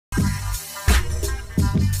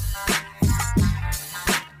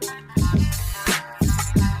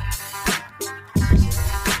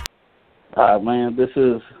Man, this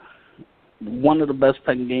is one of the best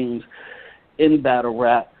pen games in battle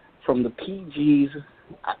rap. From the PGs,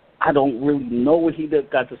 I don't really know where he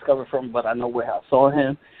got discovered from, but I know where I saw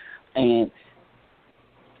him. And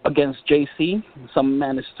against JC, Summer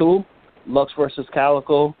Madness 2, Lux versus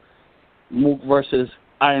Calico, Mook versus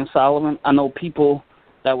Iron Solomon. I know people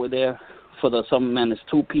that were there for the Summer Madness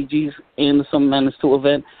 2 PGs and the Summer Madness 2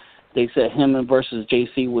 event. They said him and versus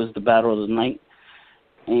JC was the battle of the night.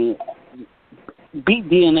 And beat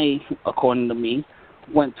DNA, according to me,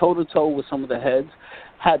 went toe-to-toe with some of the heads,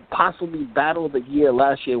 had possibly battle of the year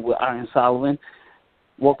last year with Iron Solomon.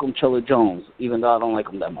 Welcome Chilla Jones, even though I don't like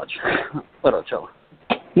him that much. What up, Chilla?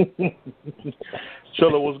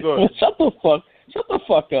 Chilla was good. Shut the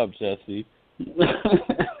fuck up, Jesse.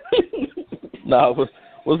 Nah,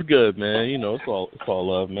 what's good, man? You know, it's all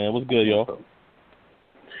love, man. What's good, y'all?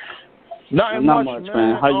 Not much,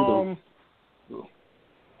 man. How you doing?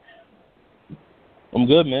 I'm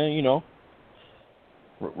good, man. You know,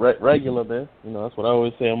 regular, man. You know, that's what I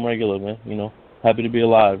always say. I'm regular, man. You know, happy to be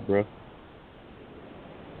alive, bro.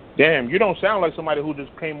 Damn, you don't sound like somebody who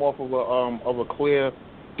just came off of a clear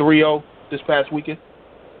 3-0 this past weekend.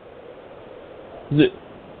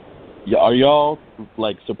 Are y'all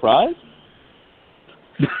like surprised?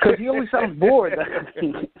 Because you always sound bored.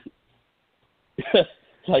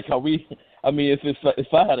 Like, are we? I mean,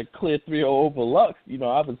 if I had a clear 3-0 over Lux, you know,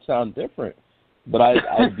 I would sound different. But I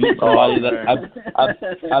beat somebody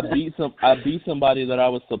I beat somebody that I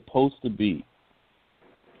was supposed to beat.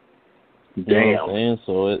 You Damn. know what I'm saying?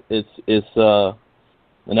 So it's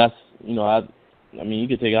and that's, you know, I mean, you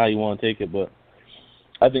can take it how you want to take it, but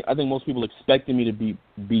I think most people expected me to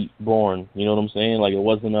beat Bourne. You know what I'm saying? Like, it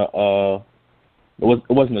wasn't a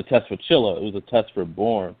test for Chilla. It was a test for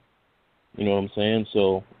Bourne. You know what I'm saying?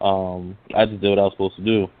 So I just did what I was supposed to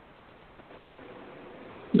do.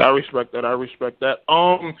 I respect that.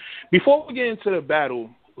 Before we get into the battle,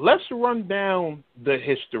 let's run down the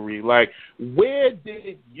history. Like, where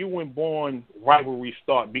did you and Bourne rivalry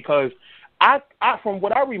start? Because I from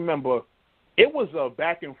what I remember, it was a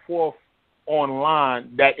back and forth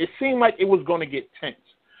online that it seemed like it was going to get tense.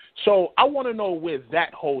 So I want to know where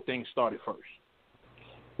that whole thing started first.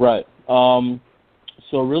 Right.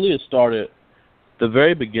 So really it started, the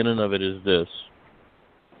very beginning of it is this.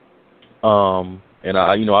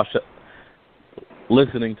 And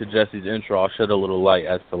listening to Jesse's intro, I'll shed a little light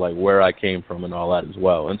as to like where I came from and all that as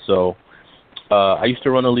well. And so I used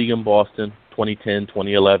to run a league in Boston, 2010,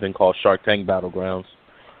 2011, called Shark Tank Battlegrounds.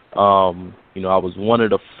 You know, I was one of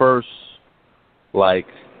the first like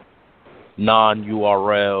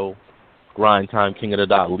non-URL grind time King of the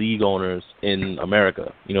Dot league owners in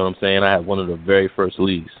America. You know what I'm saying? I had one of the very first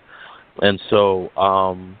leagues. And so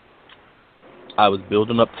I was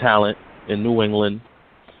building up talent in New England.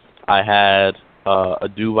 I had a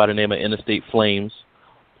dude by the name of Interstate Flames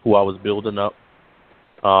who I was building up.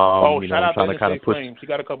 Shout out to Interstate Flames. He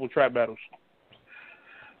got a couple of trap battles.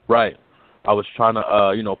 Right. I was trying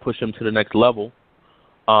to, push him to the next level.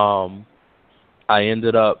 I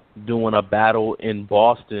ended up doing a battle in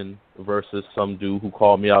Boston versus some dude who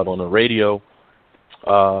called me out on the radio.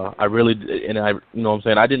 I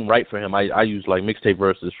didn't write for him. I used like mixtape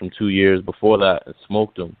verses from 2 years before that and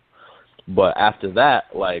smoked them. But after that,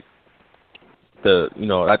 like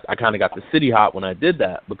I kind of got the city hot when I did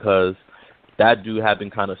that because that dude had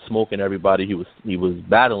been kind of smoking everybody he was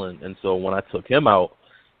battling, and so when I took him out,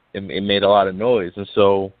 it made a lot of noise, and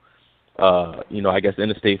so I guess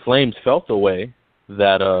Interstate Flames felt the way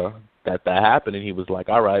that happened, and he was like,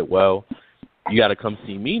 all right, well, you got to come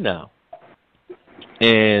see me now.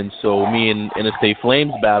 And so me and Interstate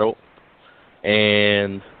Flames battled,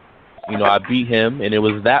 and I beat him, and it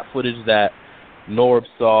was that footage that Norb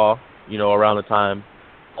saw, around the time,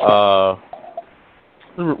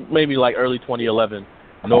 maybe like early 2011.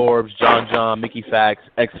 Norbs, John, Mickey Fax,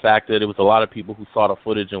 X Factor. There was a lot of people who saw the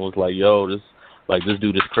footage and was like, "Yo, this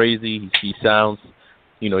dude is crazy. He sounds,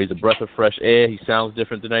 he's a breath of fresh air. He sounds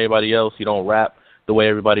different than everybody else. He don't rap the way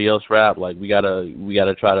everybody else rap. Like we gotta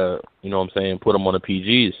try to, put him on the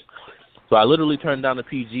PGs." So I literally turned down the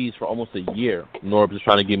PGs for almost a year. Norbs was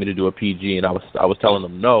trying to get me to do a PG, and I was telling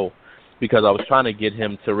him no, because I was trying to get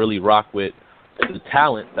him to really rock with the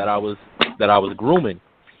talent that I was grooming.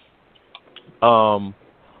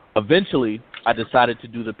 Eventually, I decided to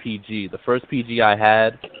do the PG. The first PG I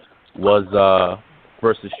had was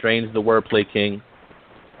versus Strange the Wordplay King.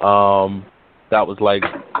 That was like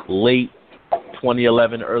late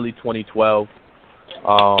 2011, early 2012.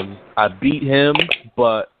 I beat him,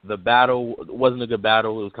 but the battle wasn't a good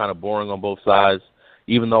battle. It was kind of boring on both sides.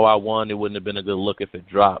 Even though I won, it wouldn't have been a good look if it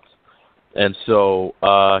dropped. And so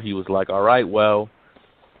he was like, all right, well,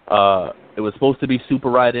 it was supposed to be Super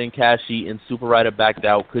Ryder and Cash Heat, and Super Ryder backed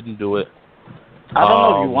out, couldn't do it. I don't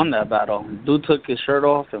know if you won that battle. Dude took his shirt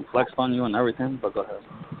off and flexed on you and everything, but go ahead.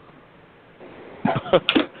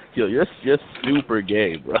 Yo, you're super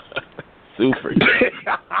gay, bro. Super gay.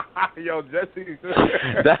 Yo, Jesse.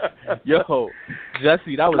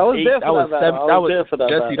 Jesse, that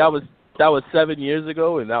was 7 years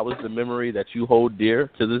ago, and that was the memory that you hold dear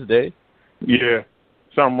to this day. Yeah,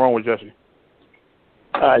 something wrong with Jesse.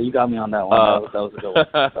 All right, you got me on that one. That was a good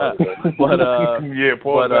one. Yeah,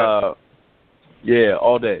 pause that. Yeah,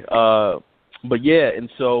 all day. But yeah, and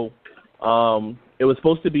so it was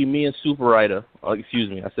supposed to be me and Super Ryder. Excuse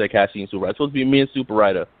me, I said Cassie and Super Ryder. It was supposed to be me and Super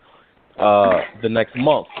Ryder the next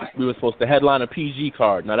month. We were supposed to headline a PG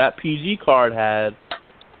card. Now, that PG card had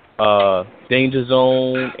Danger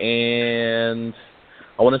Zone and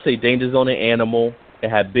I want to say Danger Zone and Animal. It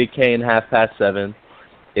had Big K and 7:30.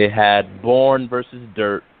 It had Bourne versus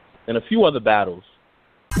Dirt and a few other battles.